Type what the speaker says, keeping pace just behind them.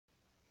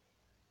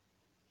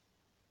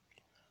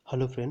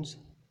Hello friends,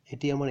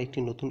 এটি আমার একটি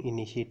নতুন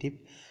ইনিশিয়েটিভ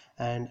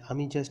অ্যান্ড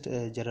আমি জাস্ট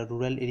যারা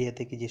রুরাল এরিয়া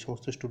থেকে যে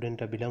সমস্ত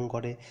স্টুডেন্টরা বিলং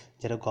করে,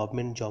 যারা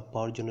গভর্নমেন্ট জব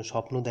পাওয়ার জন্য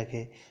স্বপ্ন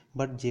দেখে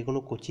বাট যে কোনো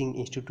কোচিং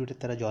ইনস্টিটিউটে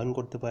তারা জয়েন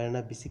করতে পারে না,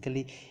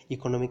 বেসিক্যালি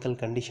ইকোনমিক্যাল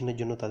কন্ডিশনের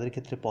জন্য তাদের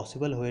ক্ষেত্রে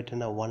পসিবল হয়ে ওঠে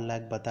না 1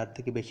 লাখ বা তার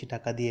থেকে বেশি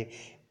টাকা দিয়ে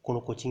কোনো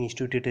কোচিং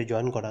ইনস্টিটিউটে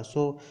জয়েন করা।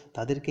 সো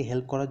তাদেরকে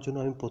হেল্প করার জন্য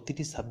আমি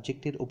প্রতিটি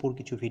সাবজেক্টের ওপর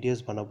কিছু ভিডিওস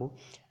বানাবো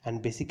অ্যান্ড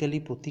বেসিক্যালি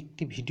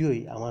প্রত্যেকটি ভিডিওই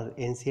আমার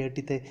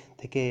এনসিইআরটিতে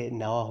থেকে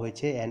নেওয়া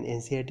হয়েছে অ্যান্ড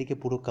এনসিইআরটিকে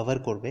পুরো কভার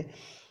করবে।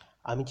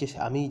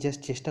 আমি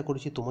জাস্ট চেষ্টা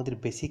করেছি তোমাদের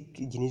বেসিক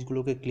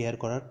জিনিসগুলোকে ক্লিয়ার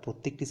করার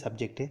প্রত্যেকটি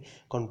সাবজেক্টে,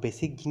 কারণ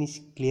বেসিক জিনিস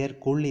ক্লিয়ার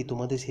করলেই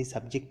তোমাদের সেই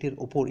সাবজেক্টের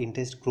ওপর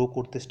ইন্টারেস্ট গ্রো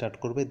করতে স্টার্ট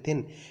করবে। দেন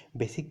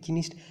বেসিক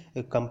জিনিস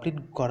কমপ্লিট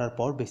করার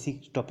পর বেসিক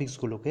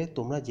টপিকসগুলোকে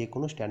তোমরা যে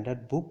কোনো স্ট্যান্ডার্ড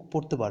বুক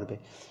পড়তে পারবে।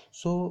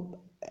 সো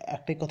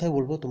একটাই কথাই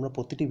বলবো, তোমরা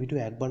প্রতিটি ভিডিও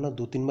একবার না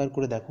 2-3 বার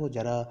করে দেখো।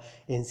 যারা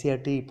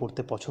এনসিইআরটি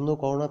পড়তে পছন্দ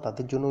করো না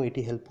তাদের জন্য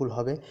এটি হেল্পফুল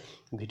হবে।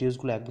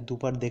 ভিডিওসগুলো 1-2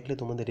 বার দেখলে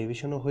তোমাদের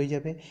রিভিশনও হয়ে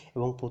যাবে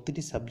এবং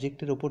প্রতিটি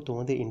সাবজেক্টের ওপর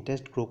তোমাদের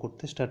ইন্টারেস্ট গ্রো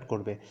করতে স্টার্ট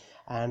করবে।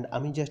 অ্যান্ড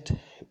আমি জাস্ট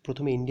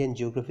প্রথমে ইন্ডিয়ান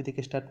জিওগ্রাফি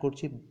থেকে স্টার্ট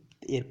করছি,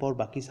 এরপর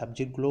বাকি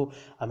সাবজেক্টগুলো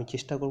আমি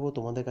চেষ্টা করব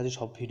তোমাদের কাছে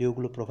সব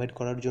ভিডিওগুলো প্রোভাইড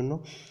করার জন্য।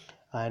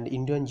 অ্যান্ড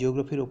ইন্ডিয়ান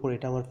জিওগ্রাফির ওপর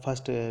এটা আমার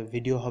ফার্স্ট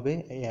ভিডিও হবে।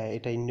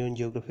 এটা ইন্ডিয়ান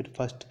জিওগ্রাফির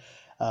ফার্স্ট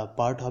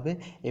পার্ট হবে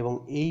এবং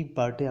এই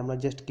পার্টে আমরা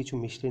জাস্ট কিছু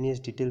মিসলেনিয়াস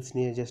ডিটেলস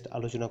নিয়ে জাস্ট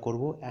আলোচনা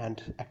করব। অ্যান্ড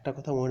একটা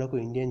কথা মনে রাখো,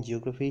 ইন্ডিয়ান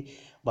জিওগ্রাফি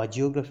বা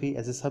জিওগ্রাফি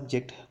অ্যাজ এ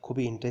সাবজেক্ট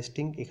খুবই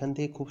ইন্টারেস্টিং, এখান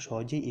থেকে খুব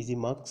সহজেই ইজি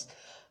মার্কস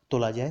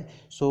তোলা যায়।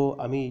 সো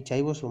আমি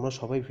চাইবো তোমরা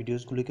সবাই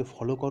ভিডিওসগুলিকে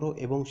ফলো করো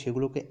এবং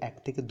সেগুলোকে 1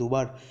 থেকে 2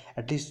 বার,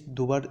 অ্যাটলিস্ট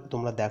 2 বার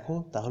তোমরা দেখো,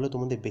 তাহলে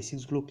তোমাদের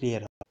বেসিক্সগুলো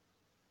ক্লিয়ার হবে।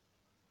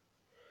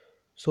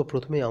 সো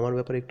প্রথমে আমার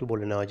ব্যাপারে একটু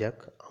বলে নেওয়া যাক।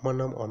 আমার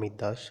নাম অমিত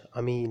দাস,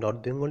 আমি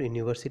নর্থ বেঙ্গল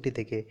ইউনিভার্সিটি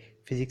থেকে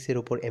ফিজিক্সের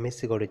ওপর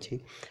এমএসসি করেছি।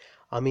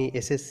 আমি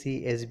এসএসসি,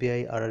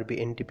 এসবিআই, আরআরবি,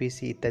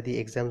 এনটিপিসি ইত্যাদি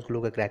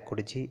এক্সামসগুলোকে ক্র্যাক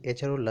করেছি।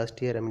 এছাড়াও লাস্ট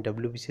ইয়ার আমি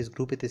ডব্লিউবিসিএস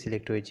গ্রুপেতে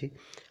সিলেক্ট হয়েছি।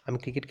 আমি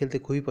ক্রিকেট খেলতে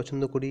খুবই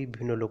পছন্দ করি,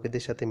 বিভিন্ন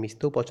লোকেদের সাথে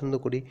মিশতেও পছন্দ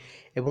করি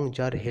এবং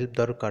যার হেল্প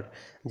দরকার,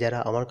 যারা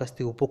আমার কাছ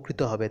থেকে উপকৃত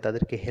হবে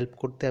তাদেরকে হেল্প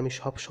করতে আমি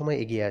সব সময়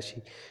এগিয়ে আসি।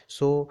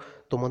 সো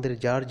তোমাদের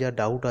যার যা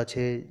ডাউট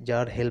আছে,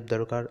 যার হেল্প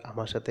দরকার,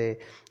 আমার সাথে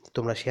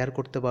তোমরা শেয়ার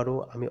করতে পারো।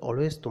 আমি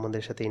অলওয়েজ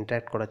তোমাদের সাথে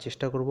ইন্টারাক্ট করার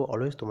চেষ্টা করব,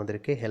 অলওয়েজ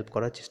তোমাদেরকে হেল্প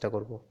করার চেষ্টা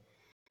করব।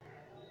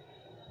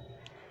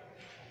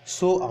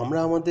 সো আমরা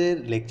আমাদের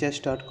লেকচার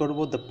স্টার্ট করব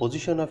দ্য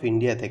পজিশন অফ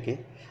ইন্ডিয়া থেকে।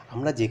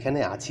 আমরা যেখানে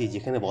আছি,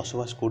 যেখানে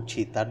বসবাস করছি,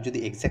 তার যদি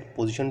এক্স্যাক্ট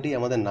পজিশনটি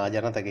আমাদের না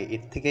জানা থাকে,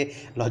 এর থেকে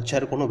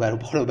লজ্জার কোনো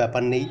বড়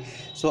ব্যাপার নেই।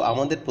 সো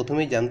আমাদের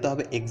প্রথমেই জানতে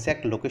হবে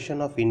এক্স্যাক্ট লোকেশন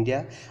অফ ইন্ডিয়া।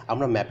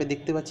 আমরা ম্যাপে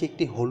দেখতে পাচ্ছি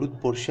একটি হলুদ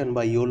পোর্শন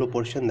বা ইয়েলো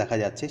পোর্শন দেখা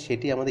যাচ্ছে,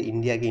 সেটি আমাদের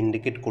ইন্ডিয়াকে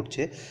ইন্ডিকেট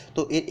করছে।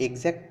 তো এর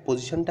এক্স্যাক্ট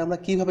পজিশনটা আমরা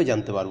কীভাবে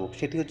জানতে পারবো,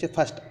 সেটি হচ্ছে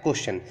ফার্স্ট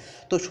কোশ্চেন।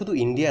 তো শুধু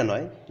ইন্ডিয়া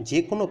নয়, যে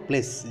কোনো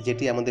প্লেস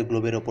যেটি আমাদের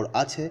গ্লোবের ওপর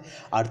আছে,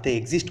 আর্থে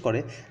এক্সিস্ট করে,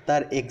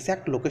 তার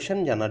এক্স্যাক্ট লোকেশন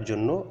জানার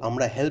জন্য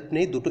আমরা হেল্প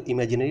নেই দুটো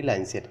ইমাজিনারি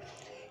লাইন্সের।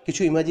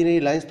 কিছু ইমাজিনারি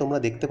লাইন্স তোমরা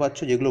দেখতে পাচ্ছ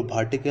যেগুলো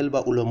ভার্টিক্যাল বা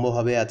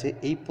উলম্বভাবে আছে।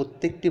 এই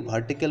প্রত্যেকটি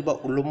ভার্টিক্যাল বা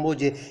উলম্ব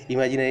যে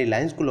ইমাজিনারি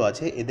লাইন্সগুলো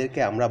আছে, এদেরকে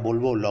আমরা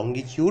বলবো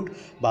লঙ্গিটিউড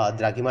বা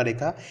দ্রাঘিমা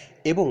রেখা।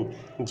 এবং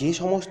যে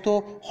সমস্ত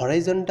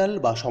হরাইজন্টাল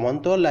বা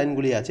সমান্তরাল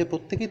লাইনগুলি আছে,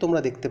 প্রত্যেকেই তোমরা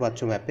দেখতে পাচ্ছ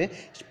ম্যাপে,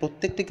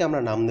 প্রত্যেকটিকে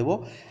আমরা নাম দেব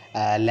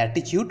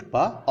ল্যাটিটিউড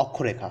বা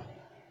অক্ষরেখা।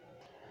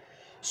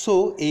 সো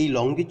এই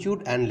লঙ্গিটিউড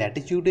অ্যান্ড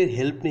ল্যাটিটিউডের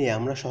হেল্প নিয়ে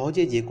আমরা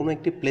সহজেই যে কোনো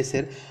একটি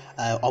প্লেসের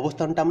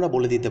অবস্থানটা আমরা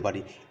বলে দিতে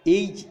পারি।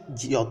 এই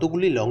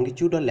যতগুলি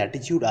লঙ্গিটিউড আর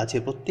ল্যাটিটিউড আছে,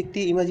 প্রত্যেকটি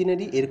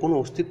ইমাজিনারি, এর কোনো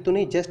অস্তিত্ব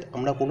নেই। জাস্ট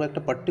আমরা কোনো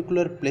একটা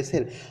পার্টিকুলার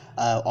প্লেসের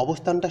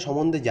অবস্থানটা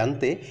সম্বন্ধে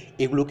জানতে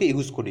এগুলোকে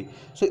ইউজ করি।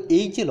 সো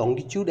এই যে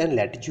লঙ্গিটিউড অ্যান্ড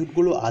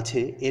ল্যাটিটিউডগুলো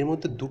আছে, এর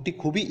মধ্যে দুটি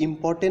খুবই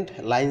ইম্পর্টেন্ট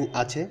লাইন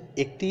আছে।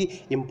 একটি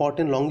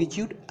ইম্পর্টেন্ট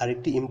লঙ্গিটিউড আর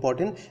একটি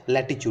ইম্পর্টেন্ট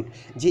ল্যাটিটিউড।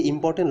 যে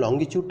ইম্পর্টেন্ট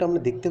লঙ্গিটিউডটা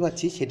আমরা দেখতে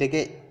পাচ্ছি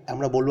সেটাকে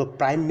আমরা বলবো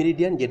প্রাইম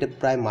মেরিডিয়ান, যেটা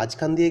প্রায়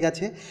মাঝখান দিয়ে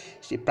গেছে,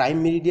 সে প্রাইম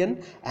মেরিডিয়ান।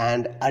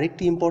 অ্যান্ড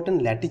আরেকটি ইম্পর্টেন্ট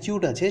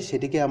ল্যাটিটিউড আছে,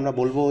 সেটিকে আমরা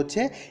বলবো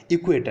হচ্ছে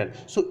ইকুয়েটার।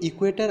 সো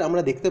ইকুয়েটার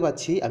আমরা দেখতে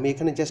পাচ্ছি, আমি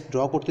এখানে জাস্ট ড্র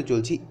করতে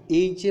চলছি,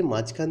 এই যে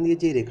মাঝখান দিয়ে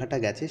যে রেখাটা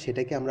গেছে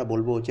সেটাকে আমরা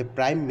বলবো হচ্ছে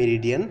প্রাইম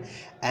মেরিডিয়ান।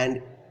 অ্যান্ড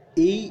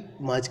এই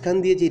মাঝখান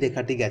দিয়ে যে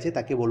রেখাটি গেছে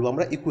তাকে বলবো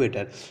আমরা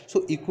ইকুয়েটার। সো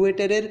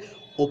ইকুয়েটারের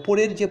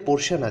ওপরের যে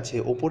পোর্শন আছে,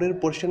 ওপরের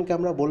পোর্শনকে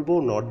আমরা বলবো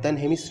নর্দার্ন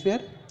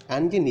হেমিস্ফিয়ার,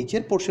 অ্যান্ড যে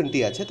নিচের পোর্শনটি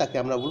আছে তাকে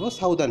আমরা বলবো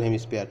southern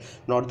hemisphere.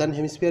 Northern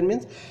hemisphere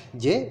means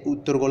যে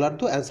উত্তর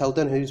গোলার্ধ, অ্যান্ড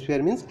সাউদার্ন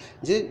হেমিস্ফিয়ার মিন্স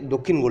যে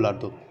দক্ষিণ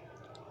গোলার্ধ।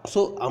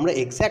 সো আমরা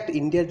এক্স্যাক্ট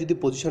ইন্ডিয়ার যদি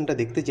পজিশনটা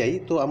দেখতে চাই,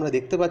 তো আমরা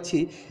দেখতে পাচ্ছি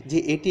যে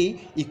এটি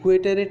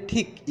ইকুয়েটারের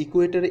ঠিক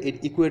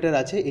ইকুয়েটার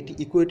আছে, এটি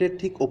ইকুয়েটার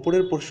ঠিক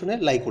ওপরের পোর্শনে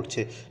লাই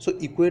করছে। সো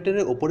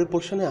ইকুয়েটারের ওপরের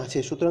পোর্শনে আছে,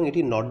 সুতরাং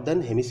এটি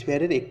নর্দার্ন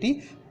হেমিস্ফিয়ারের একটি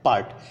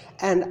পার্ট।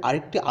 অ্যান্ড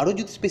আরও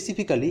যদি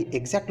স্পেসিফিক্যালি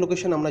এক্স্যাক্ট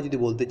লোকেশন আমরা যদি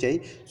বলতে চাই,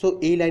 সো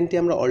এই লাইনটি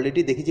আমরা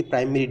অলরেডি দেখেছি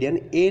প্রাইম মেরিডিয়ান,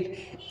 এর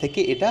থেকে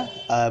এটা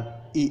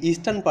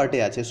ইস্টার্ন পার্টে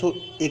আছে। সো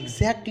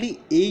এক্স্যাক্টলি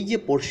এই যে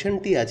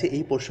পোর্শনটি আছে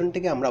এই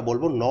পোর্শনটাকে আমরা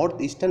বলবো নর্থ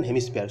ইস্টার্ন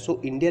হেমিস্ফিয়ার। সো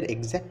ইন্ডিয়ার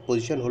এক্স্যাক্ট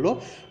পজিশন হলো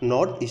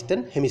নর্থ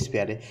ইস্টার্ন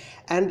হেমিস্ফিয়ারে।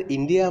 অ্যান্ড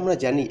ইন্ডিয়া আমরা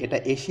জানি এটা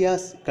এশিয়া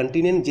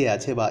কন্টিনেন্ট যে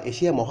আছে বা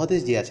এশিয়া মহাদেশ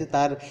যে আছে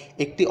তার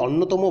একটি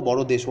অন্যতম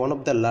বড় দেশ, one of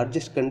the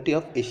largest country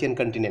of Asian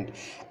continent.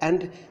 And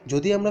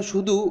যদি আমরা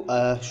শুধু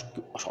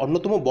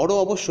অন্যতম বড়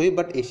অবশ্যই,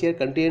 বাট এশিয়ার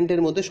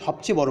কন্টিনেন্টের মধ্যে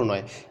সবচেয়ে বড়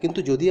নয়, কিন্তু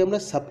যদি আমরা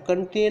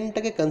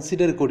সাবকন্টিনেন্টটাকে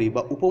কনসিডার করি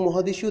বা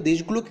উপমহাদেশীয়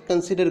দেশগুলোকে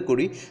কনসিডার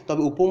করি,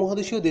 তবে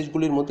উপমহাদেশীয়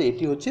দেশগুলির মধ্যে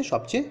এটি হচ্ছে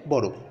সবচেয়ে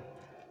বড়।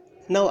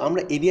 নাও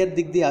আমরা এরিয়ার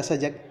দিক দিয়ে আসা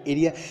যাক।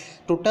 এরিয়া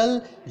টোটাল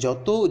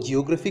যত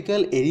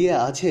জিওগ্রাফিক্যাল এরিয়া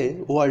আছে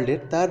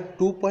ওয়ার্ল্ডের তার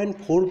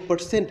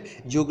 2.4%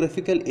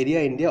 জিওগ্রাফিক্যাল এরিয়া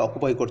ইন্ডিয়া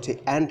অকুপাই করছে।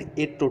 অ্যান্ড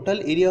এর টোটাল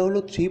এরিয়া হলো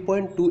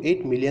 3.28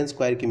 মিলিয়ন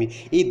স্কোয়ার কিমি।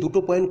 এই দুটো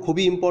পয়েন্ট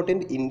খুবই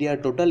ইম্পর্টেন্ট। ইন্ডিয়ার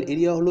টোটাল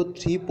এরিয়া হলো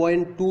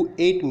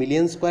 3.28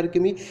 মিলিয়ন স্কোয়ার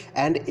কিমি,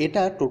 অ্যান্ড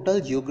এটা টোটাল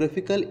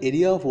জিওগ্রাফিক্যাল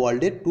এরিয়া অফ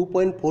ওয়ার্ল্ডের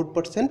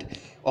 2.4%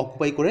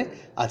 অকুপাই করে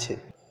আছে।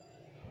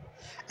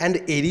 অ্যান্ড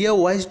এরিয়া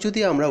ওয়াইজ যদি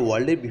আমরা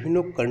ওয়ার্ল্ডের বিভিন্ন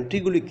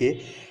কান্ট্রিগুলিকে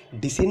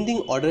ডিসেন্ডিং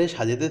অর্ডারে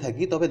সাজাতে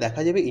থাকি তবে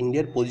দেখা যাবে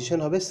ইন্ডিয়ার পজিশন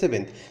হবে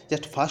 7th।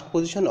 Just first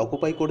position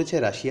occupy করেছে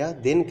রাশিয়া,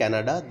 দেন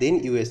কানাডা, দেন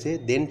ইউএসএ,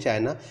 দেন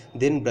চায়না,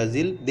 দেন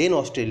ব্রাজিল, দেন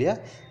অস্ট্রেলিয়া,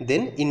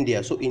 দেন ইন্ডিয়া।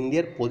 সো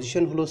ইন্ডিয়ার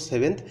পজিশন হলো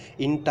 7th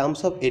in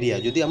terms of area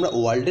যদি আমরা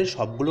ওয়ার্ল্ডের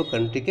সবগুলো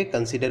কান্ট্রিকে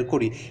কনসিডার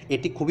করি।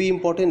 এটি খুবই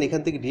ইম্পর্টেন্ট,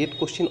 এখান থেকে ডিরেক্ট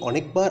কোশ্চেন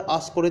অনেকবার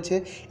আস করেছে।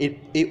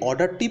 এই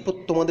অর্ডারটি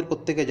তোমাদের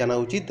প্রত্যেকে জানা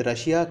উচিত: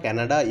 Russia,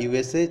 Canada,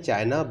 USA,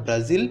 China,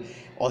 Brazil,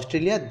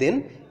 Australia, then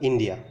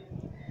India.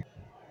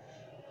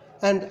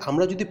 And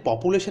আমরা যদি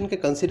পপুলেশনকে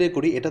কনসিডার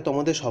করি, এটা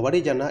তোমাদের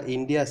সবারই জানা,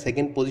 ইন্ডিয়া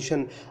সেকেন্ড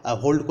পজিশন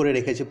হোল্ড করে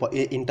রেখেছে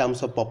in terms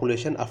of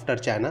population after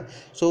China.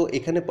 So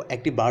এখানে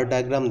একটি বার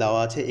ডায়াগ্রাম দেওয়া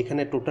আছে,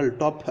 এখানে টোটাল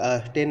টপ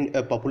 10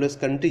 পপুলাস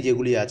কান্ট্রি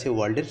যেগুলি আছে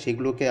ওয়ার্ল্ডের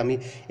সেগুলোকে আমি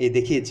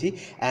দেখিয়েছি।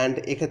 অ্যান্ড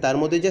তার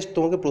মধ্যে জাস্ট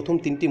তোমাকে প্রথম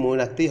তিনটি মনে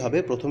রাখতেই হবে।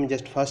 প্রথম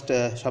জাস্ট ফার্স্ট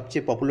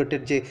সবচেয়ে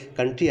পপুলেটেড যে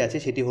কান্ট্রি আছে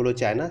সেটি হলো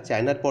চায়না,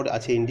 চায়নার পর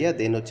আছে ইন্ডিয়া,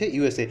 দেন হচ্ছে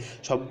ইউএসএ।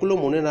 সবগুলো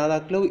মনে না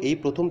রাখলেও এই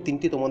প্রথম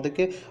তিনটি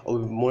তোমাদেরকে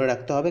মনে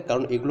রাখতে হবে,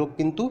 কারণ এগুলো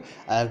কিন্তু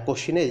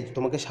কোশ্চিনে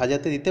তোমাকে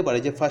সাজাতে দিতে পারে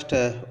যে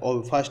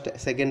ফার্স্ট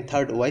সেকেন্ড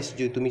থার্ড ওয়াইজ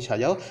যদি তুমি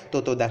সাজাও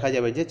তো দেখা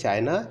যাবে যে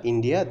চায়না,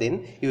 ইন্ডিয়া, দেন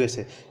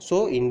ইউএসএ। সো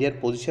ইন্ডিয়ার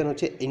পজিশন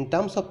হচ্ছে in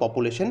terms of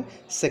population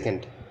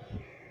second.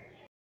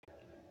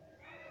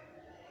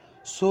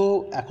 So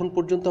এখন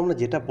পর্যন্ত আমরা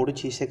যেটা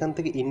পড়েছি সেখান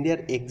থেকে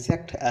ইন্ডিয়ার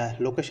এক্স্যাক্ট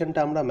লোকেশনটা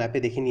আমরা ম্যাপে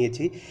দেখে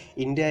নিয়েছি।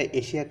 ইন্ডিয়া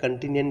এশিয়া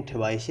কন্টিনেন্ট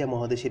বা এশিয়া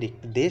মহাদেশের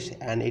একটি দেশ,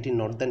 অ্যান্ড এটি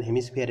নর্দার্ন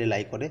হেমিস্ফিয়ারে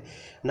লাই করে।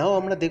 নাও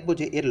আমরা দেখব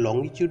যে এর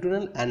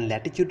লংগিটিউডনাল অ্যান্ড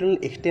ল্যাটিটিউডনাল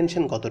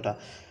এক্সটেনশন কতটা।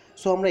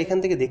 সো আমরা এখান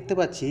থেকে দেখতে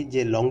পাচ্ছি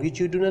যে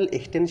লংগিটিউডনাল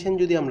এক্সটেনশন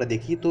যদি আমরা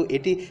দেখি তো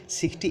এটি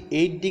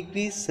 68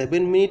 ডিগ্রি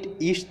 7 মিনিট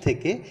ইস্ট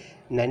থেকে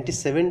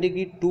 97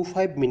 ডিগ্রি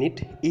 25 মিনিট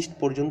ইস্ট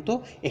পর্যন্ত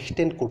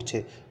এক্সটেন্ড করছে।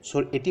 সো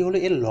এটি হলো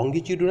এর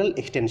লংগিটিউডনাল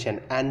এক্সটেনশন।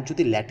 অ্যান্ড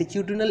যদি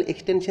ল্যাটিটিউডনাল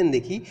এক্সটেনশন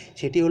দেখি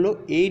সেটি হলো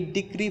 8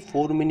 ডিগ্রি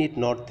 4 মিনিট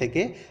নর্থ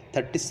থেকে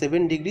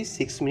 37 ডিগ্রি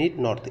 6 মিনিট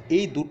নর্থ।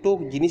 এই দুটো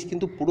জিনিস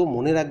কিন্তু পুরো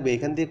মনে রাখবে,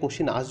 এখান থেকে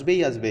কোশ্চেন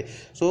আসবেই আসবে।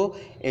 সো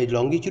এই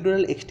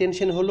লংগিটিউডনাল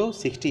এক্সটেনশন হলো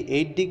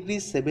 68 ডিগ্রি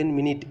 7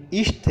 মিনিট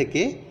ইস্ট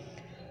থেকে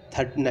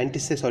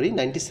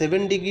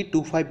 97 degree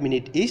 25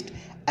 minute east,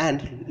 and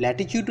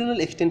ল্যাটিটিউডনাল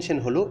extension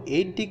হলো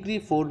 8 ডিগ্রি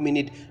 4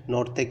 মিনিট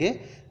নর্থ থেকে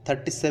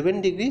 37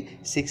 ডিগ্রি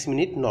 6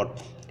 মিনিট নর্থ।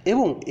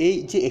 এবং এই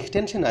যে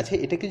এক্সটেনশন আছে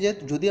এটাকে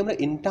যদি আমরা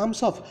ইন টার্মস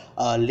অফ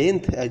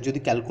লেন্থ যদি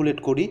ক্যালকুলেট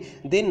করি,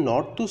 দেন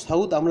নর্থ টু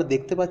সাউথ আমরা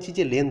দেখতে পাচ্ছি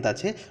যে লেন্থ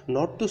আছে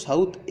নর্থ টু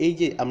সাউথ। এই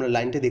যে আমরা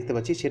লাইনটা দেখতে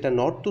পাচ্ছি সেটা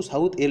নর্থ টু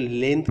সাউথ এর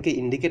লেন্থকে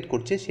ইন্ডিকেট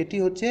করছে, সেটি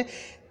হচ্ছে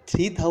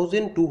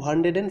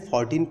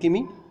 3214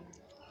 কিমি।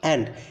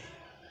 অ্যান্ড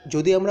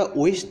যদি আমরা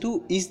ওয়েস্ট টু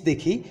ইস্ট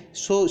দেখি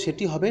সো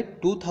সেটি হবে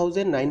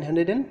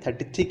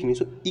 2933 কিমি।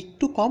 সো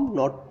একটু কম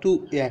নর্থ টু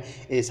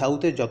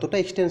সাউথের যতটা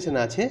এক্সটেনশন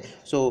আছে,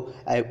 সো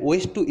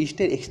ওয়েস্ট টু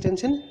ইস্টের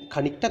এক্সটেনশন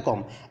খানিকটা কম।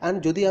 অ্যান্ড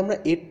যদি আমরা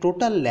এর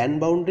টোটাল ল্যান্ড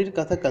বাউন্ডারির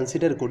কথা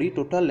কনসিডার করি,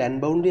 টোটাল ল্যান্ড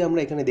বাউন্ডারি আমরা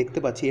এখানে দেখতে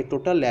পাচ্ছি, এর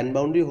টোটাল ল্যান্ড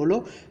বাউন্ডারি হলো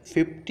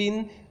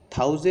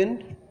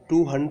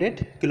 15,200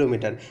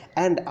 কিলোমিটার।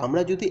 অ্যান্ড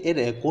আমরা যদি এর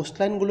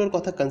কোস্টলাইনগুলোর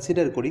কথা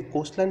কনসিডার করি,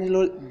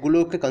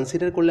 কোস্টলাইনগুলোকে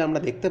কনসিডার করলে আমরা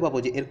দেখতে পাবো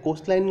যে এর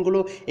কোস্টলাইনগুলো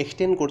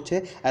এক্সটেন্ড করছে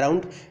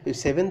around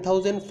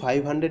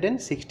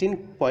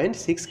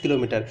 7,516.6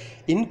 kilometre,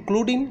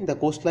 including the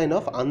coastline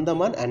of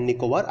Andaman and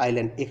Nicobar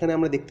island. এখানে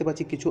আমরা দেখতে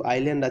পাচ্ছি কিছু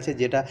আইল্যান্ড আছে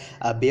যেটা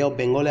বে অফ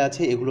বেঙ্গলে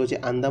আছে, এগুলো হচ্ছে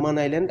আন্দামান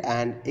আইল্যান্ড।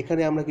 অ্যান্ড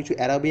এখানে আমরা কিছু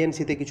অ্যারাবিয়ান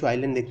সিতে কিছু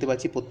আইল্যান্ড দেখতে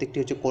পাচ্ছি, প্রত্যেকটি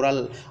হচ্ছে কোরাল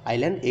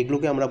আইল্যান্ড,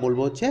 এগুলোকে আমরা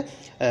বলবো হচ্ছে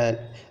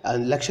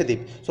Lakshadweep.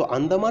 So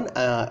Andaman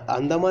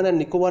and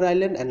Nicobar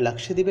island and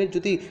লাক্ষাদ্বীপের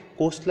যদি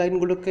কোস্ট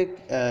লাইনগুলোকে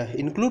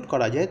ইনক্লুড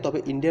করা যায় তবে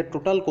ইন্ডিয়ার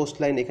টোটাল কোস্ট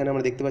লাইন এখানে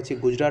আমরা দেখতে পাচ্ছি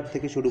গুজরাট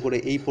থেকে শুরু করে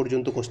এই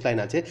পর্যন্ত কোস্ট লাইন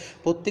আছে।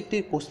 প্রত্যেকটি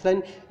কোস্ট লাইন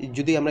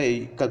যদি আমরা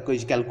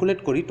ক্যালকুলেট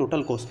করি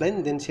টোটাল কোস্ট লাইন,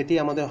 দেন সেটি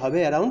আমাদের হবে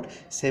অ্যারাউন্ড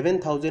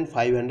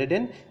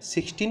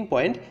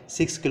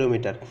 7,516.6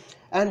 কিলোমিটার।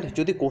 অ্যান্ড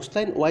যদি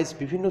কোস্টলাইন ওয়াইজ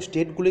বিভিন্ন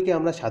স্টেটগুলিকে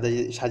আমরা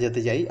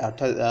সাজাতে যাই,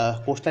 অর্থাৎ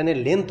কোস্টলাইনের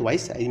লেন্থ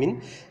ওয়াইজ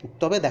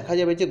তবে দেখা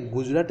যাবে যে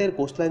গুজরাটের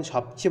কোস্টলাইন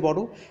সবচেয়ে বড়,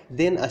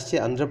 দেন আসছে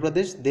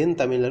অন্ধ্রপ্রদেশ, দেন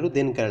তামিলনাড়ু,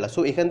 দেন কেরালা।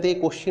 সো এখান থেকে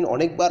কোশ্চেন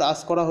অনেকবার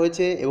আস্ক করা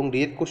হয়েছে এবং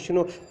ডিরেক্ট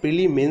কোশ্চেনও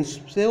প্রিলি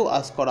মেন্সেও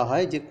আস্ক করা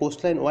হয় যে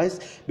কোস্টলাইন ওয়াইজ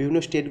বিভিন্ন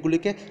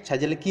স্টেটগুলিকে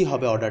সাজালে কী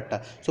হবে অর্ডারটা।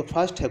 সো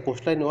ফার্স্ট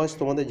কোস্টলাইন ওয়াইজ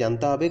তোমাদের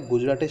জানতে হবে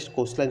গুজরাটের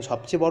কোস্টলাইন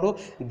সবচেয়ে বড়,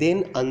 দেন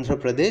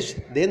অন্ধ্রপ্রদেশ,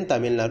 দেন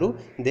তামিলনাড়ু,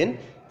 দেন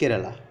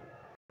কেরালা।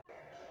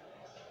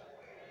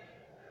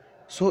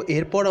 সো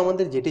এরপর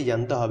আমাদের যেটি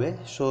জানতে হবে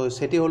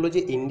সেটি হলো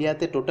যে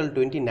ইন্ডিয়াতে টোটাল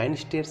 29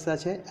 স্টেটস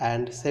আছে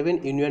অ্যান্ড 7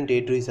 ইউনিয়ন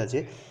টেরিটরিজ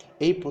আছে।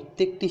 এই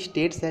প্রত্যেকটি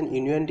স্টেটস অ্যান্ড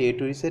ইউনিয়ন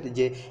টেরিটরিজের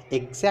যে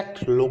এক্স্যাক্ট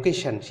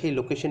লোকেশন, সেই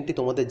লোকেশনটি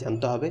তোমাদের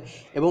জানতে হবে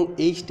এবং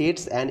এই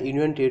স্টেটস অ্যান্ড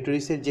ইউনিয়ন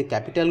টেরিটরিজের যে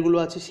ক্যাপিটালগুলো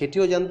আছে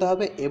সেটিও জানতে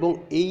হবে এবং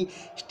এই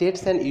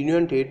states and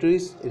union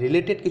territories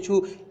related কিছু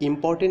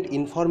ইম্পর্টেন্ট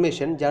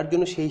ইনফরমেশন যার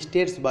জন্য সেই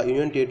স্টেটস বা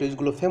ইউনিয়ন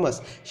টেরিটরিজগুলো ফেমাস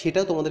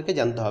সেটাও তোমাদেরকে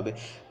জানতে হবে।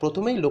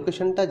 প্রথমেই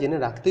লোকেশনটা জেনে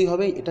রাখতেই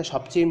হবে, এটা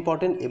সবচেয়ে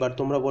ইম্পর্টেন্ট। এবার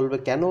তোমরা বলবে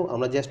কেন,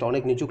 আমরা জাস্ট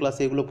অনেক নিচু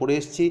ক্লাসে এগুলো পড়ে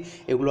এসেছি,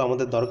 এগুলো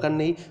আমাদের দরকার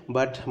নেই।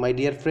 বাট মাই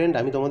ডিয়ার ফ্রেন্ড,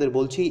 আমি তোমাদের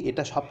বলছি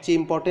এটা সবচেয়ে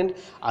ইম্পর্টেন্ট,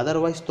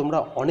 আদারওয়াইজ তোমরা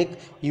অনেক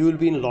you will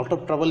be in lot of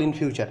trouble in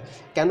future.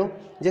 কেন,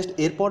 জাস্ট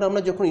এরপর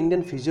আমরা যখন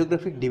ইন্ডিয়ান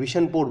ফিজিওগ্রাফিক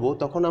ডিভিশন পড়বো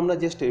তখন আমরা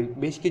জাস্ট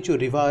বেশ কিছু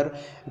রিভার,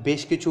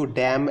 বেশ কিছু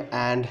ড্যাম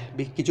অ্যান্ড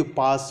কিছু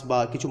পাস বা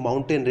কিছু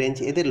মাউন্টেন রেঞ্জ,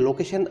 এদের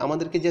লোকেশন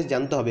আমাদেরকে জাস্ট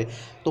জানতে হবে।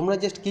 তোমরা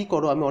জাস্ট কী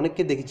করো, আমি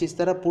অনেককে দেখেছি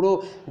তারা পুরো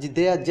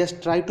দে আর just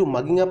try to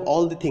mugging up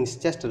all the things,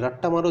 just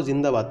রাট্টা মারো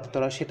জিন্দাবাদ,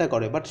 তারা সেটা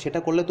করে। বাট সেটা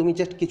করলে তুমি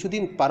জাস্ট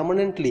কিছুদিন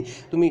পার্মানেন্টলি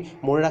তুমি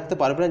মনে রাখতে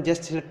পারবে না,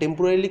 জাস্ট সেটা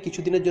টেম্পোরারিলি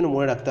কিছুদিনের জন্য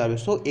মনে রাখতে হবে।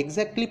 সো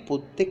এক্স্যাক্টলি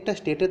প্রত্যেকটা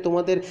স্টেটে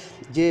তোমাদের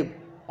যে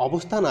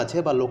অবস্থান আছে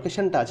বা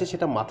লোকেশনটা আছে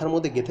সেটা মাথার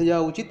মধ্যে গেঁথে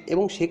যাওয়া উচিত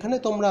এবং সেখানে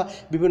তোমরা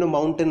বিভিন্ন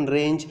মাউন্টেন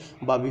রেঞ্জ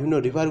বা বিভিন্ন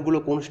রিভারগুলো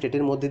কোন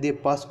স্টেটের মধ্যে দিয়ে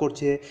পাস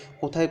করছে,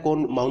 কোথায় কোন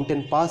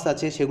মাউন্টেন পাস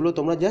আছে, সেগুলো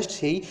তোমরা জাস্ট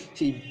সেই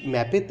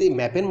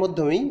ম্যাপের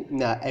মাধ্যমেই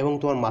এবং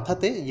তোমার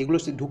মাথাতে যেগুলো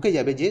ঢুকে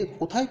যাবে যে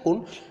কোথায় কোন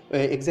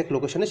এক্স্যাক্ট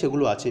লোকেশনে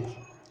সেগুলো আছে।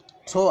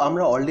 সো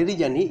আমরা অলরেডি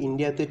জানি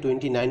ইন্ডিয়াতে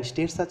 29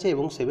 স্টেটস আছে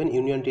এবং 7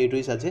 ইউনিয়ন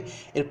টেরিটরিজ আছে।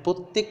 এর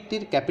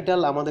প্রত্যেকটির ক্যাপিটাল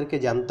আমাদেরকে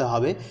জানতে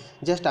হবে।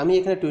 জাস্ট আমি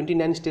এখানে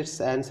 29 স্টেটস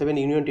অ্যান্ড 7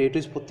 ইউনিয়ন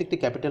টেরিটরিজ প্রত্যেকটি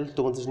ক্যাপিটাল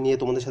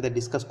তোমাদের সাথে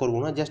ডিসকাস করবো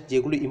না, জাস্ট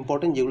যেগুলো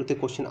ইম্পর্টেন্ট, যেগুলোতে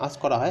কোশ্চেন আস্ক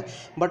করা হয়।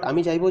 বাট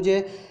আমি চাইবো যে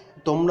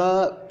তোমরা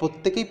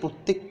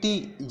প্রত্যেকটি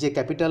যে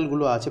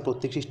ক্যাপিটালগুলো আছে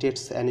প্রত্যেকটি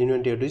স্টেটস অ্যান্ড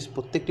ইউনিয়ন টেরিটরিজ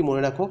প্রত্যেকটি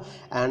মনে রাখো।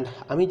 অ্যান্ড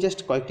আমি জাস্ট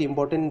কয়েকটি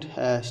ইম্পর্টেন্ট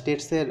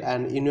স্টেটসের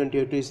অ্যান্ড ইউনিয়ন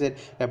টেরিটরিজের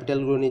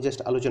ক্যাপিটালগুলো নিয়ে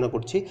জাস্ট আলোচনা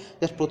করছি।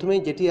 জাস্ট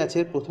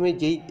প্রথমেই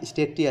যেই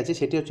স্টেটটি আছে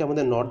সেটি হচ্ছে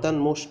আমাদের নর্দার্ন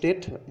মোস্ট স্টেট,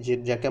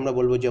 যাকে আমরা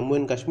বলবো জম্মু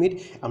অ্যান্ড কাশ্মীর।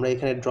 আমরা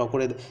এখানে ড্র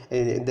করে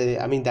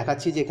আমি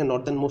দেখাচ্ছি যে এখানে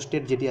নর্দার্ন মোস্ট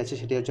স্টেট যেটি আছে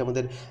সেটি হচ্ছে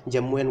আমাদের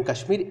জম্মু অ্যান্ড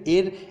কাশ্মীর।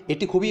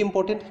 এটি খুবই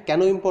ইম্পর্টেন্ট। কেন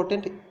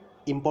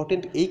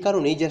ইম্পর্টেন্ট এই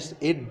কারণেই জাস্ট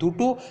এর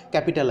দুটো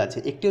ক্যাপিটাল আছে,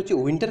 একটি হচ্ছে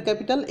উইন্টার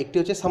ক্যাপিটাল, একটি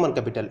হচ্ছে সামার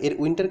ক্যাপিটাল। এর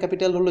উইন্টার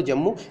ক্যাপিটাল হলো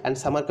জম্মু অ্যান্ড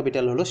সামার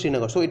ক্যাপিটাল হলো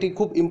শ্রীনগর। সো এটি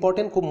খুব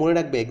ইম্পর্টেন্ট, খুব মনে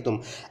রাখবে,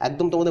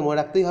 একদম তোমাদের মনে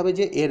রাখতেই হবে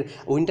যে এর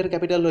উইন্টার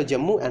ক্যাপিটাল হলো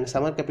জম্মু অ্যান্ড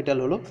সামার ক্যাপিটাল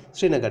হলো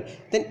শ্রীনগর।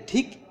 দেন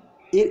ঠিক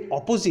এর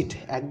অপোজিট,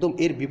 একদম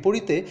এর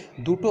বিপরীতে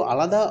দুটো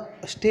আলাদা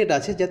স্টেট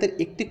আছে যাদের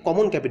একটি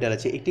কমন ক্যাপিটাল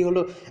আছে, একটি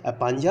হলো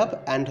পাঞ্জাব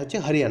অ্যান্ড হচ্ছে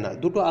হরিয়ানা।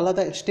 দুটো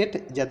আলাদা স্টেট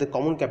যাদের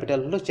কমন ক্যাপিটাল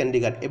হলো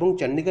চণ্ডীগড়, এবং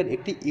চণ্ডীগড়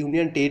একটি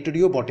ইউনিয়ন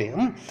টেরিটরিও বটে।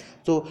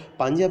 তো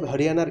পাঞ্জাব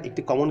হরিয়ানার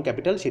একটি কমন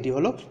ক্যাপিটাল সেটি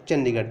হলো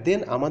চণ্ডীগড়। দেন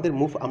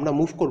আমরা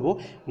মুভ করব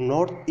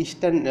নর্থ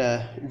ইস্টার্ন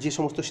যে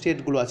সমস্ত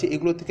স্টেটগুলো আছে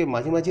এগুলো থেকে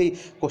মাঝে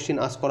কোশ্চেন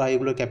আস্ক করা হয়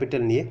এগুলোর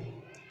ক্যাপিটাল নিয়ে।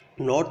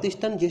 নর্থ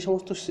ইস্টার্ন যে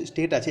সমস্ত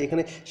স্টেট আছে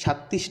এখানে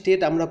 7টি স্টেট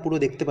আমরা পুরো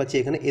দেখতে পাচ্ছি,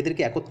 এখানে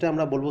এদেরকে একত্রে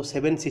আমরা বলবো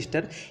 7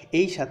 সিস্টার।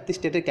 এই 7টি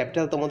স্টেটের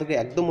ক্যাপিটাল তোমাদেরকে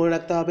একদম মনে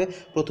রাখতে হবে।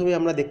 প্রথমে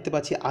আমরা দেখতে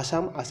পাচ্ছি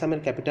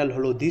আসামের ক্যাপিটাল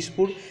হলো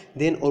দিসপুর।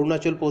 দেন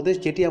অরুণাচল প্রদেশ,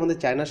 যেটি আমাদের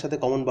চায়নার সাথে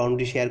কমন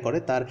বাউন্ডারি শেয়ার করে,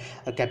 তার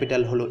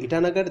ক্যাপিটাল হলো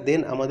ইটানগর।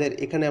 দেন আমাদের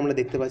এখানে আমরা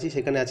দেখতে পাচ্ছি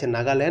সেখানে আছে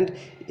নাগাল্যান্ড,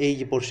 এই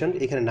যে পোর্শন,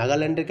 এখানে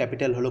নাগাল্যান্ডের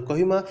ক্যাপিটাল হলো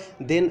কোহিমা।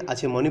 দেন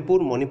আছে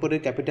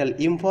মণিপুরের ক্যাপিটাল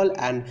ইম্ফল।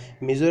 অ্যান্ড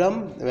মিজোরাম,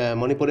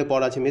 মণিপুরের পর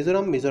আছে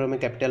মিজোরামের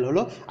ক্যাপিটাল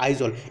হলো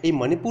আইজল। এই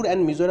মণিপুর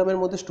অ্যান্ড মিজোরামের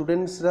মধ্যে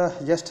স্টুডেন্টসরা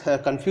জাস্ট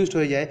কনফিউজড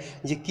হয়ে যায়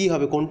যে কী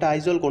হবে, কোনটা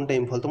আইজল কোনটা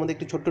ইম্ফল। তোমাদের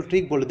একটি ছোট্ট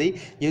ট্রিক বলে দিই,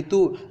 যেহেতু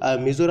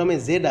মিজোরামে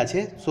জেড আছে,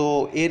 সো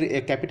এর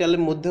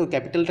ক্যাপিটালের মধ্যেও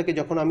ক্যাপিটালটাকে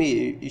যখন আমি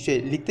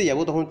লিখতে যাব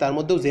তখন তার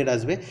মধ্যেও জেড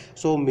আসবে।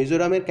 সো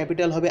মিজোরামের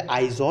ক্যাপিটাল হবে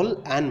আইজল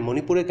অ্যান্ড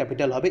মণিপুরের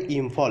ক্যাপিটাল হবে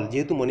ইম্ফল।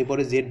 যেহেতু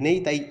মণিপুরে জেড নেই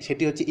তাই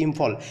সেটি হচ্ছে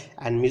ইম্ফল,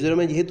 অ্যান্ড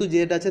মিজোরামে যেহেতু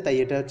জেড আছে তাই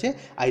এটা হচ্ছে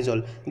আইজল।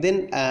 দেন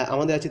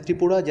আমাদের আছে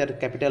ত্রিপুরা, যার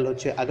ক্যাপিটাল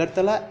হচ্ছে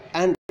আগরতলা।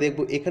 অ্যান্ড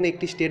দেখবো এখানে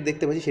একটি স্টেট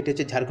দেখতে পাচ্ছি সেটি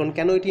হচ্ছে ঝাড়খণ্ড।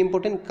 কেন এটি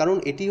ইম্পর্টেন্ট, কারণ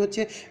এটি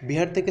হচ্ছে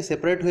বিহার থেকে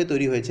সেপারেট হয়ে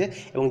তৈরি হয়েছে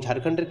এবং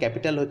ঝাড়খণ্ডের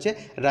ক্যাপিটাল হচ্ছে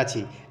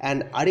রাঁচি। অ্যান্ড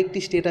আরেকটি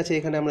স্টেট আছে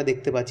এখানে আমরা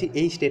দেখতে পাচ্ছি,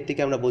 এই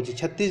স্টেটটিকে আমরা বলছি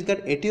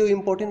ছত্তিশগড়। এটিও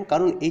ইম্পর্টেন্ট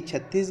কারণ এই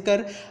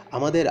ছত্তিশগড়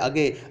আমাদের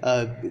আগে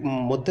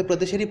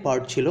মধ্যপ্রদেশেরই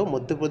পার্ট ছিল,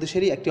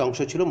 মধ্যপ্রদেশেরই একটি অংশ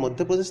ছিল,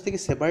 মধ্যপ্রদেশ থেকে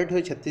সেপারেট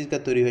হয়ে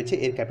ছত্তিশগড় তৈরি হয়েছে,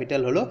 এর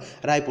ক্যাপিটাল হলো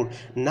রায়পুর।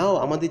 নাও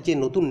আমাদের যে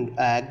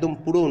একদম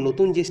পুরো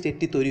নতুন যে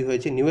স্টেটটি তৈরি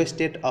হয়েছে, নিউ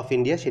স্টেট অফ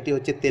ইন্ডিয়া, সেটি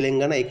হচ্ছে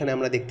তেলেঙ্গানা। এখানে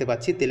আমরা দেখতে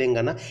পাচ্ছি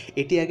তেলেঙ্গানা,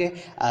 এটি আগে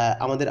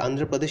আমাদের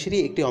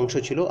অন্ধ্রপ্রদেশেরই একটি অংশ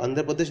ছিল।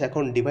 অন্ধ্রপ্রদেশ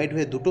এখন ডিভাইড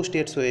হয়ে দুটো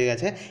স্টেটস হয়ে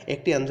গেছে,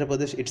 একটি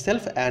অন্ধ্রপ্রদেশ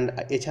ইটসেলফ অ্যান্ড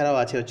এছাড়াও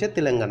আছে হচ্ছে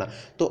তেলেঙ্গানা।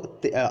 তো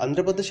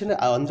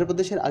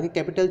অন্ধ্রপ্রদেশের আগে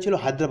ক্যাপিটাল ছিল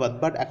হায়দ্রাবাদ,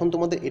 বাট এখন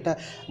তোমাদের এটা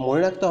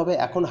মনে রাখতে হবে,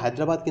 এখন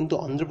হায়দ্রাবাদ কিন্তু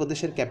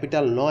অন্ধ্রপ্রদেশের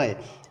ক্যাপিটাল নয়।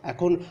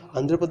 এখন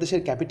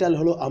অন্ধ্রপ্রদেশের ক্যাপিটাল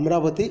হলো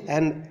অমরাবতী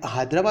অ্যান্ড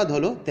হায়দ্রাবাদ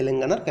হলো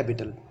তেলেঙ্গানার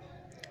ক্যাপিটাল।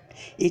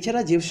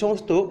 এছাড়া যে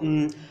সমস্ত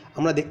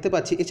আমরা দেখতে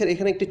পাচ্ছি, এছাড়া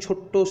এখানে একটি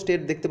ছোট্ট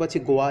স্টেট দেখতে পাচ্ছি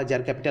গোয়া,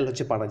 যার ক্যাপিটাল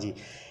হচ্ছে পানাজি।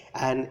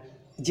 অ্যান্ড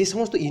যে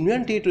সমস্ত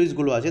ইউনিয়ন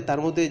টেরিটরিজগুলো আছে তার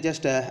মধ্যে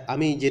জাস্ট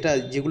আমি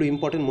যেগুলো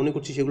ইম্পর্টেন্ট মনে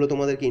করছি সেগুলো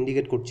তোমাদেরকে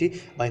ইন্ডিকেট করছি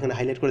বা এখানে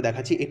হাইলাইট করে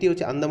দেখাচ্ছি। এটি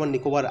হচ্ছে আন্দামান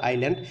নিকোবর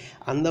আইল্যান্ড।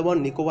 আন্দামান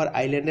নিকোবর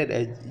আইল্যান্ডের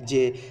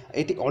যে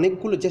এটি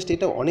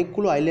এটা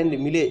অনেকগুলো আইল্যান্ড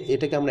মিলে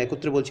এটাকে আমরা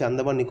একত্রে বলছি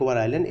আন্দামান নিকোবর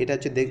আইল্যান্ড। এটা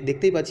হচ্ছে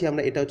দেখতেই পাচ্ছি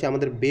আমরা, এটা হচ্ছে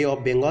আমাদের বে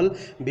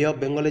অফ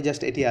বেঙ্গলে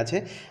জাস্ট এটি আছে।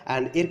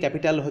 অ্যান্ড এর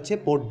ক্যাপিটাল হচ্ছে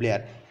পোর্ট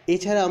ব্লেয়ার।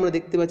 এছাড়া আমরা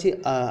দেখতে পাচ্ছি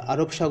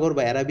আরব সাগর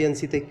বা অ্যারাবিয়ান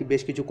সিতে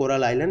বেশ কিছু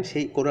কোরাল আইল্যান্ড,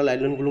 সেই কোরাল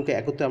আইল্যান্ডগুলোকে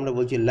একত্রে আমরা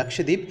বলছি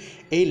লাক্ষাদ্বীপ।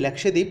 এই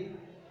লাক্ষাদ্বীপ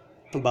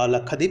বা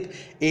লাক্ষাদ্বীপ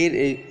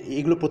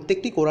এগুলো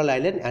প্রত্যেকটি কোরাল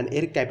আইল্যান্ড, অ্যান্ড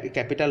এর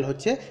ক্যাপিটাল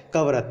হচ্ছে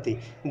কাভারাত্তি।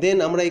 দেন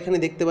আমরা এখানে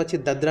দেখতে পাচ্ছি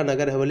দাদরা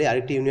নগর হাভেলি,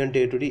 আরেকটি ইউনিয়ন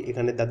টেরিটরি।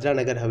 এখানে দাদরা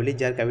নগর হাভেলি,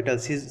 যার capital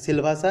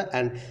Silvassa,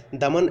 and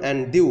Daman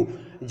and দিউ,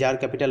 যার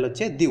ক্যাপিটাল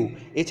হচ্ছে দিউ।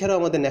 এছাড়াও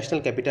আমাদের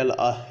ন্যাশনাল ক্যাপিটাল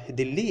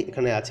দিল্লি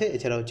এখানে আছে।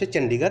 এছাড়া হচ্ছে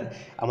চণ্ডীগড়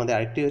আমাদের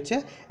আরেকটি হচ্ছে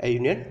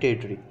ইউনিয়ন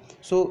টেরিটরি।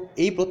 সো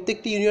এই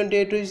প্রত্যেকটি ইউনিয়ন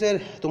টেরিটরিজের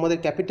তোমাদের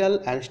ক্যাপিটাল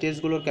অ্যান্ড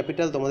স্টেটসগুলোর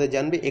ক্যাপিটাল তোমাদের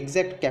জানবে,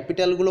 এক্স্যাক্ট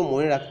ক্যাপিটালগুলো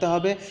মনে রাখতে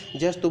হবে।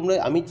 জাস্ট তোমরা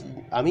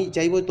আমি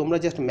চাইবো তোমরা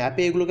জাস্ট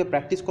ম্যাপে এগুলোকে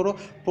প্র্যাকটিস করো।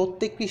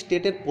 প্রত্যেকটি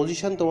স্টেটের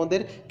পজিশন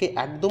তোমাদেরকে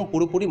একদম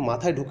পুরোপুরি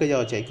মাথায় ঢুকে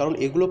যাওয়া চাই, কারণ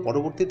এগুলো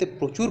পরবর্তীতে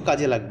প্রচুর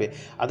কাজে লাগবে।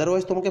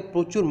 আদারওয়াইজ তোমাকে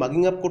প্রচুর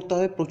মাগিং আপ করতে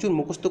হবে, প্রচুর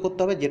মুখস্থ করতে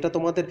হবে, যেটা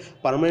তোমাদের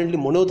পার্মানেন্টলি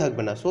মনেও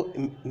থাকবে না। সো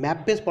ম্যাপ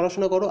বেস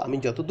পড়াশোনা করো। আমি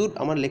যতদূর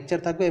আমার লেকচার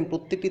থাকবে আমি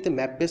প্রত্যেকটিতে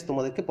ম্যাপ বেস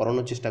তোমাদেরকে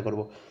পড়ানোর চেষ্টা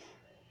করব।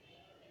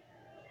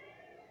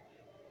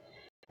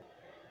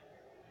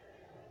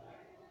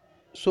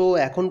 সো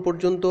এখন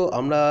পর্যন্ত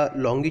আমরা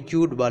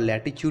লঙ্গিটিউড বা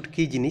ল্যাটিটিউড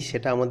কী জিনিস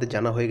সেটা আমাদের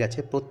জানা হয়ে গেছে।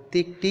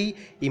 প্রত্যেকটি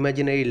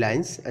ইমাজিনারি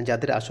লাইন্স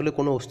যাদের আসলে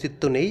কোনো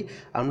অস্তিত্ব নেই,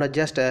 আমরা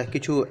জাস্ট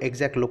কিছু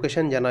এক্স্যাক্ট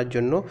লোকেশন জানার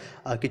জন্য,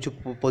 কিছু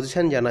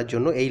পজিশন জানার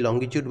জন্য এই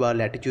লঙ্গিটিউড বা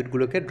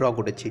ল্যাটিটিউডগুলোকে ড্র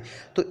করেছি।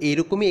 তো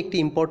এইরকমই একটি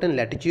ইম্পর্টেন্ট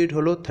ল্যাটিটিউড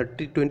হলো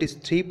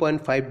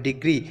 23.5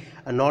 ডিগ্রি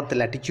নর্থ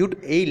ল্যাটিটিউড।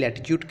 এই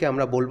ল্যাটিটিউডকে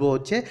আমরা বলবো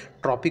হচ্ছে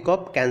ট্রপিক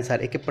অফ ক্যান্সার।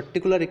 একে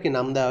পার্টিকুলার একটি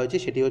নাম দেওয়া হয়েছে,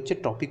 সেটি হচ্ছে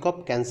ট্রপিক অফ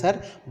ক্যান্সার,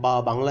 বা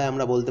বাংলায়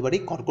আমরা বলতে পারি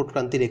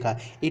কর্কটক্রান্তি রেখা।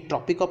 এই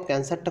ট্রপিক অফ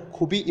ক্যান্সারটা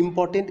খুবই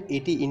ইম্পর্টেন্ট।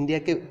 এটি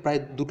ইন্ডিয়াকে প্রায়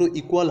দুটো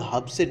ইকুয়াল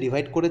হাবসে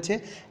ডিভাইড করেছে,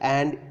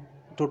 অ্যান্ড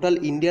টোটাল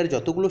ইন্ডিয়ার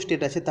যতগুলো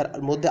স্টেট আছে তার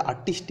মধ্যে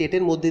 8টি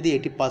স্টেটের মধ্যে দিয়ে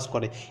এটি পাস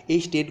করে। এই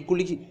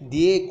স্টেটগুলি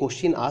দিয়ে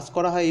কোশ্চিন আস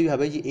করা হয়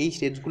এইভাবে যে এই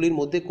স্টেটসগুলির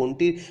মধ্যে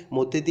কোনটির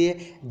মধ্যে দিয়ে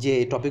যে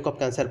টপিক অফ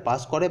ক্যান্সার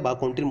পাস করে বা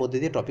কোনটির মধ্যে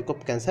দিয়ে টপিক অফ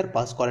ক্যান্সার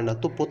পাস করে না।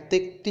 তো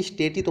প্রত্যেকটি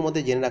স্টেটই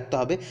তোমাদের জেনে রাখতে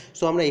হবে।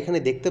 সো আমরা এখানে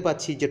দেখতে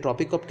পাচ্ছি যে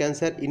টপিক অফ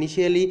ক্যান্সার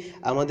ইনিশিয়ালি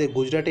আমাদের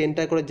গুজরাটে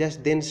এন্টার করে, জাস্ট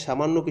দেন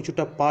সামান্য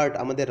কিছুটা পার্ট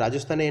আমাদের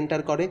রাজস্থানে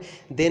এন্টার করে,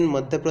 দেন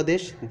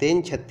মধ্যপ্রদেশ, দেন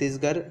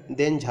ছত্তিশগড়,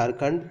 দেন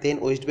ঝাড়খণ্ড, দেন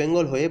ওয়েস্ট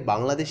বেঙ্গল হয়ে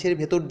বাংলাদেশের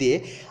ভেতর দিয়ে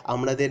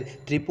আমাদের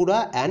ত্রিপুরা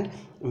অ্যান্ড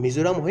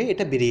মিজোরাম হয়ে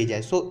এটা বেরিয়ে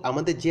যায়। সো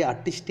আমাদের যে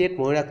 8টি স্টেট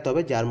মনে রাখতে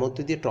হবে যার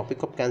মধ্যে দিয়ে টপিক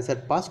অফ ক্যান্সার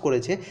পাস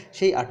করেছে,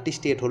 সেই 8টি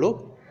স্টেট হলো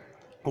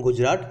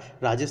Gujarat,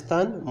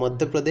 Rajasthan,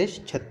 Madhya Pradesh,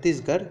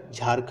 Chhattisgarh,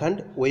 Jharkhand,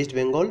 West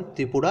Bengal,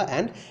 Tripura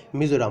and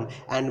Mizoram.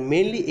 And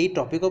mainly এই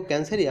টপিক অফ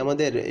ক্যান্সারই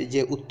আমাদের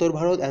যে উত্তর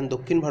ভারত অ্যান্ড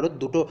দক্ষিণ ভারত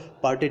দুটো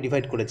পার্টে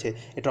ডিভাইড করেছে।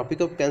 এই টপিক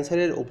অফ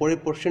ক্যান্সারের ওপরের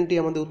পোর্শনটি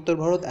আমাদের উত্তর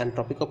ভারত, অ্যান্ড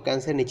টপিক অফ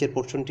ক্যান্সারের নিচের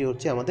পোর্শনটি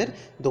হচ্ছে আমাদের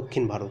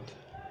দক্ষিণ ভারত।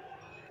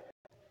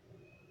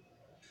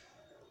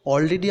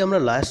 অলরেডি আমরা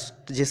লাস্ট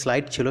যে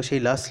স্লাইড ছিল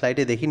সেই লাস্ট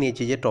স্লাইডে দেখে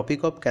নিয়েছি যে টপিক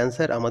অফ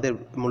ক্যান্সার আমাদের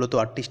মূলত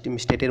 8টি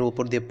স্টেটের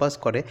উপর দিয়ে পাস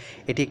করে।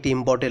 এটি একটি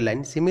important line.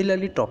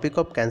 Similarly topic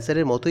of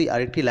ক্যান্সারের মতোই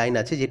আরেকটি লাইন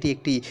আছে যেটি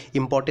একটি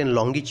ইম্পর্টেন্ট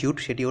লঙ্গিটিউড,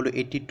 সেটি হলো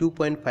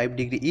 82.5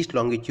 ডিগ্রি ইস্ট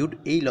লঙ্গিটিউড।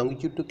 এই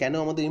লঙ্গিটিউডটা কেন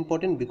আমাদের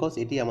ইম্পর্টেন্ট? বিকজ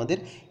এটি আমাদের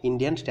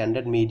Indian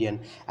standard Meridien.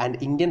 And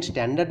Indian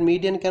standard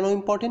Meridien কেন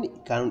ইম্পর্টেন্ট?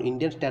 কারণ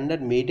ইন্ডিয়ান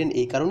স্ট্যান্ডার্ড মেরিডিয়ান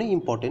এই কারণেই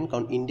ইম্পর্টেন্ট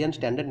কারণ ইন্ডিয়ান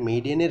স্ট্যান্ডার্ড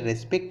মেরিডিয়ানের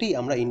রেসপেক্টেই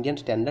আমরা ইন্ডিয়ান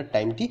স্ট্যান্ডার্ড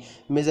টাইমটি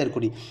মেজার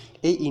করি।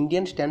 এই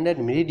Indian standard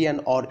Meridien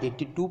or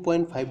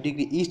 82.5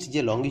 degree east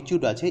যে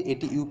লঙ্গিটিউড আছে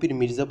এটি ইউপির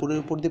মির্জাপুরের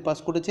উপর দিয়ে পাস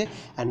করেছে।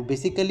 অ্যান্ড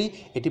বেসিক্যালি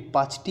এটি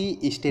 5টি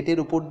স্টেটের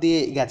উপর দিয়ে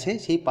গেছে।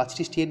 সেই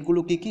 5টি স্টেটগুলো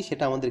কী কী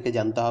সেটা আমাদেরকে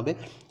জানতে হবে।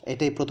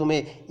 এটাই প্রথমে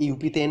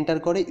ইউপিতে এন্টার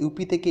করে,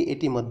 ইউপি থেকে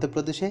এটি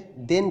মধ্যপ্রদেশে,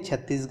 দেন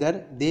ছত্তিশগড়,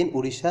 দেন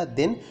উড়িষ্যা,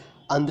 দেন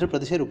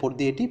অন্ধ্রপ্রদেশের উপর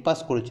দিয়ে এটি পাস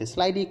করেছে।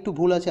 স্লাইডে একটু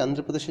ভুল আছে,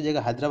 অন্ধ্রপ্রদেশের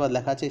জায়গায় হায়দ্রাবাদ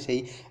লেখা আছে, সেই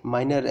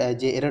মাইনার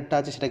যে এররটা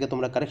আছে সেটাকে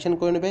তোমরা কারেকশন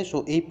করে নেবে। সো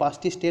এই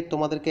 5টি স্টেট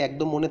তোমাদেরকে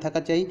একদম মনে থাকা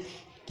চাই।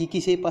 কী কী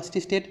সেই 5টি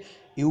state?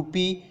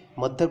 UP,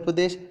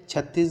 Madhya Pradesh,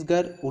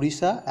 Chhattisgarh,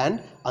 Orissa and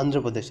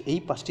Andhra Pradesh. এই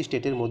 5টি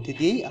স্টেটের মধ্যে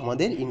দিয়েই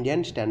আমাদের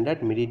ইন্ডিয়ান স্ট্যান্ডার্ড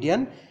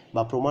মেরিডিয়ান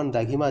বা প্রমাণ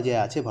দ্রাঘিমা যে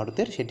আছে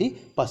ভারতের সেটি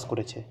পাস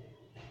করেছে।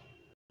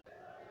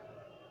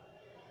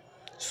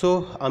 সো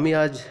আমি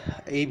আজ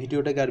এই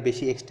ভিডিওটাকে আর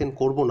বেশি এক্সটেন্ড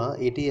করব না,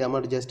 এটি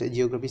আমার জাস্ট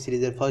জিওগ্রাফি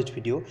সিরিজের ফার্স্ট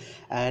ভিডিও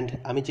অ্যান্ড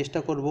আমি চেষ্টা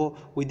করব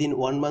উইদিন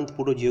 1 মান্থ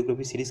পুরো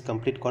জিওগ্রাফি সিরিজ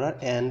কমপ্লিট করার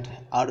অ্যান্ড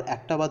আর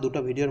একটা বা দুটো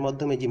ভিডিওর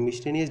মাধ্যমে যে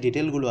মিসটেনিয়াস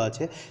ডিটেলগুলো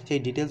আছে সেই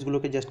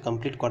ডিটেলসগুলোকে জাস্ট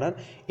কমপ্লিট করার।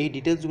 এই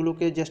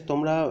ডিটেলসগুলোকে জাস্ট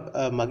তোমরা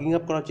মাগিং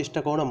আপ করার চেষ্টা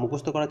করো না,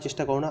 মুখস্থ করার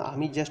চেষ্টা করো না।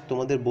 আমি জাস্ট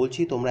তোমাদের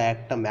বলছি তোমরা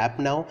একটা ম্যাপ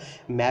নাও,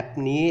 ম্যাপ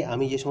নিয়ে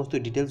আমি যে সমস্ত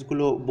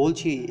ডিটেলসগুলো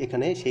বলছি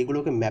এখানে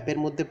সেইগুলোকে ম্যাপের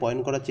মধ্যে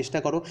পয়েন্ট করার চেষ্টা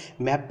করো,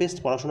 ম্যাপ বেসড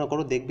পড়াশোনা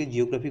করো, দেখবে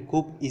জিওগ্রাফি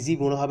খুব ইজি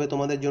মনে হবে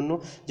তোমাদের জন্য।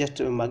 জাস্ট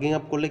মাগিং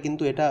আপ করলে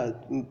কিন্তু এটা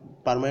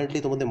পার্মানেন্টলি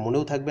তোমাদের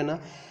মনেও থাকবে না।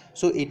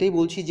 সো এটাই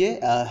বলছি যে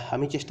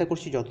আমি চেষ্টা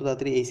করছি যত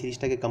তাড়াতাড়ি এই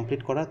সিরিজটাকে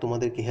কমপ্লিট করা,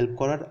 তোমাদেরকে হেল্প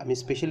করার। আমি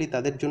স্পেশালি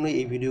তাদের জন্য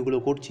এই ভিডিওগুলো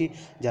করছি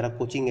যারা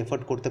কোচিং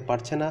এফোর্ড করতে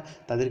পারছে না,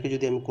 তাদেরকে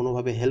যদি আমি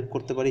কোনোভাবে হেল্প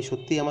করতে পারি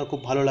সত্যিই আমার খুব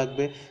ভালো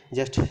লাগবে।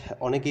 জাস্ট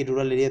অনেকেই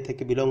রুরাল এরিয়া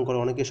থেকে বিলং করে,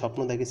 অনেকে স্বপ্ন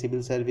দেখে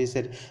সিভিল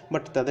সার্ভিসের,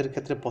 বাট তাদের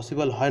ক্ষেত্রে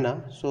পসিবল হয় না।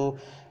 সো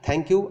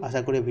থ্যাংক ইউ,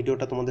 আশা করি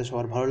ভিডিওটা তোমাদের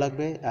সবার ভালো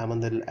লাগবে।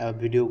 আমাদের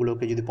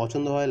ভিডিওগুলোকে যদি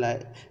পছন্দ হয়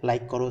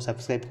লাইক করো,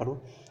 সাবস্ক্রাইব করো।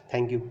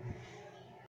 Thank you.